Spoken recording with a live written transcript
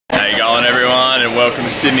How you going, everyone, and welcome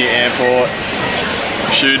to Sydney Airport.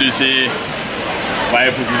 Shooter's here,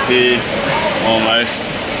 Waples is here, almost.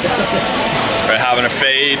 We're having a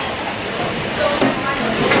feed.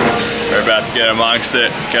 We're about to get amongst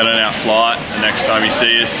it, get on our flight. The next time you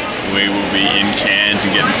see us, we will be in Cairns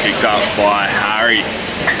and getting picked up by Harry.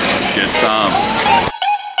 Let's get some.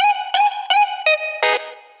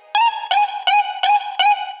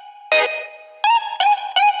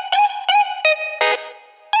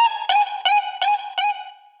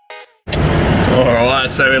 Alright,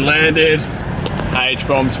 so we landed,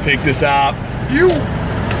 H-bombs picked us up.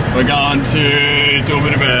 We're going to do a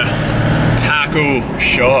bit of a tackle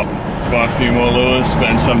shop, buy a few more lures,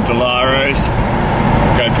 spend some dollaros,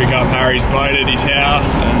 go pick up Harry's boat at his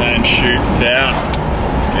house and then shoot south.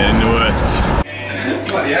 Let's get into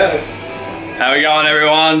it. Yes. How we going,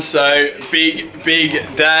 everyone? So big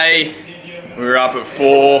day. We were up at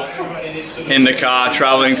 4 in the car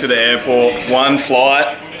traveling to the airport, one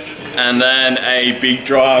flight. And then a big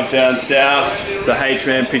drive down south. The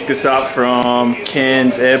H-man picked us up from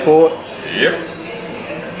Cairns Airport. Yep.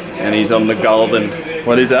 And he's on the Golden.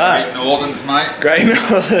 What is that? Great Northerns, mate. Great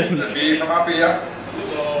Northerns. The beer from up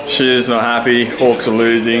here. Shooter's not happy. Hawks are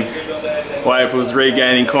losing. Waples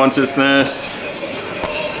regaining consciousness.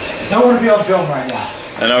 Don't want to be on film right now.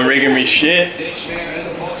 And I'm rigging me shit.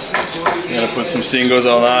 I'm gonna put some singles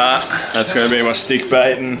on that. That's gonna be my stick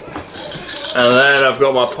baiting. And then I've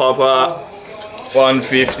got my popper,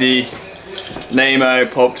 150 Nemo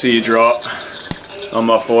pop to your drop on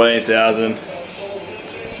my 14,000.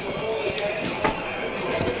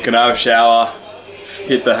 Gonna have a shower,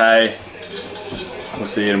 hit the hay. We'll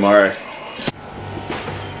see you tomorrow.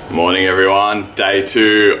 Morning, everyone. Day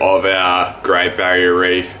 2 of our Great Barrier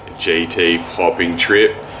Reef GT popping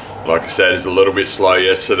trip. Like I said, it's a little bit slow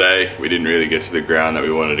yesterday. We didn't really get to the ground that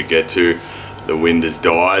we wanted to get to. The wind has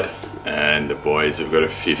died. And the boys have got a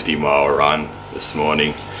 50-mile run this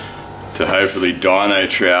morning to hopefully dino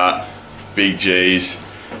trout, big G's,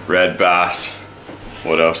 red bass,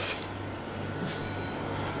 what else?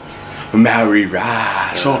 Maori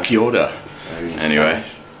wrasse, oh kia ora. Anyway,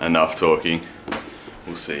 enough talking.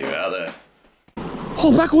 We'll see you out there.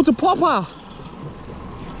 Oh, backwards a popper!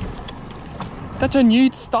 That's a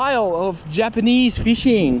new style of Japanese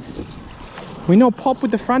fishing. We don't pop with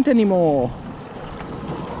the front anymore.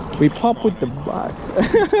 We pop with the back.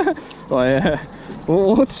 Oh yeah.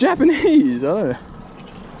 Well, what's Japanese? Oh.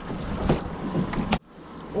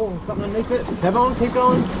 Oh, something underneath it. Have on, keep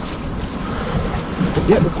going.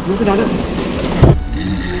 Yep, let's look at it.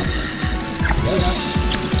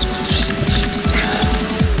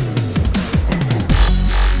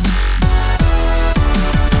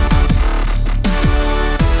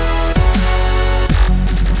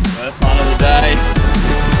 First one of the day.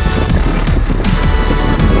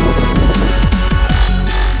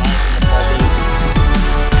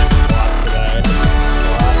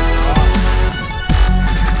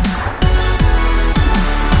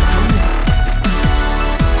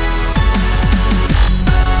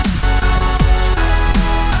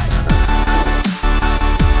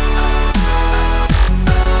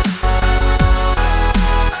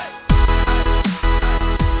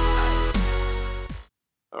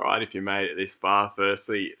 If you made it this far,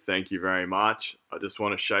 firstly, thank you very much. I just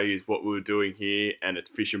want to show you what we were doing here, and it's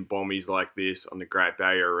fishing bombies like this on the Great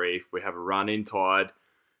Barrier Reef. We have a run-in tide.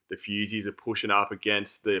 The fusies are pushing up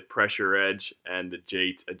against the pressure edge, and the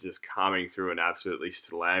jeets are just coming through and absolutely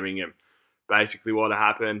slamming them. Basically what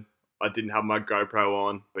happened, I didn't have my GoPro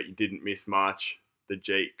on, but you didn't miss much. The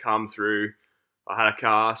jeet come through, I had a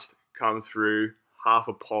cast, come through, half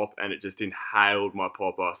a pop, and it just inhaled my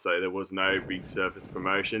popper, so there was no big surface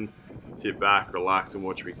commotion. Sit back, relax, and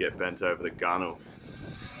watch me get bent over the gunnel.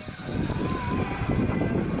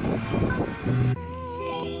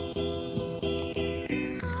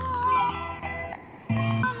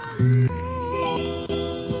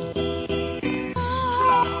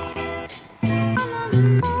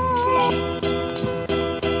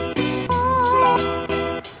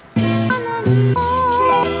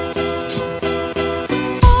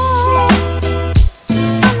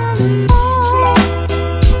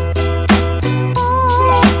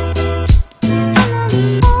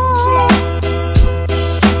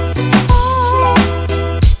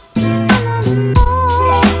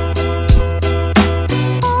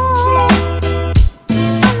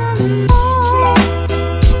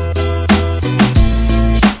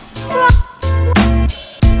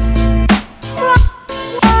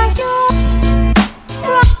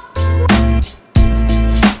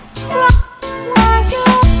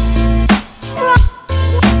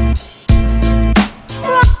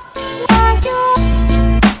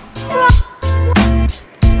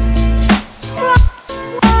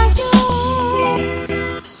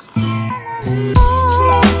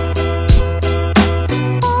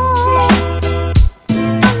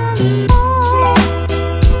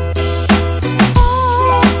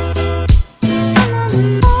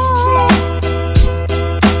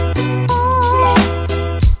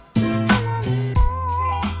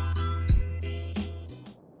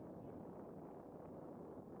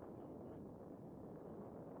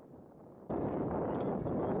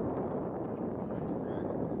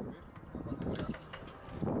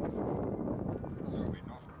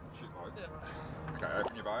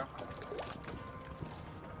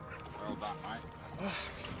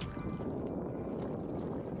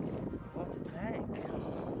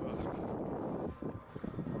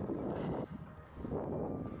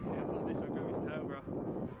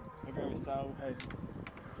 Hey.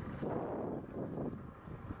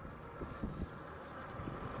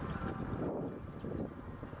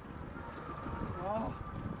 Oh.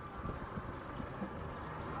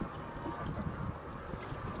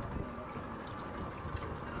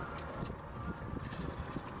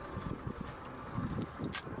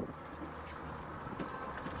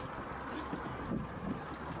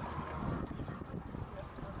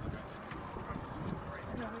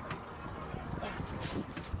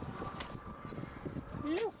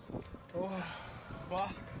 Oh,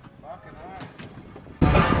 fuck. Fucking hell.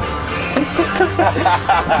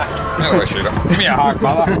 No way, shoot him. Give me a hug,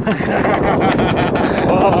 brother.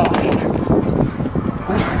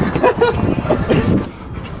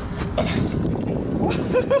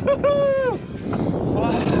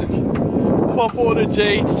 Top water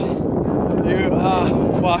Jeets. You are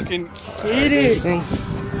fucking kidding. So,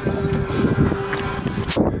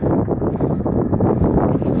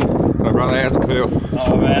 brother, how's it feel?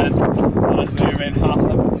 Oh man, honestly we've been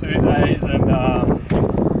hustling for 2 days and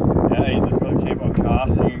yeah, you just gotta keep on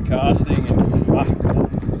casting and casting and fuck,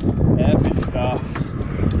 epic stuff.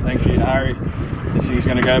 Thank you, Harry. This thing's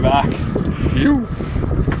gonna go back. You.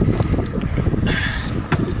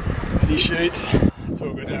 He shoots. It's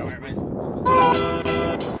all good that way, mate.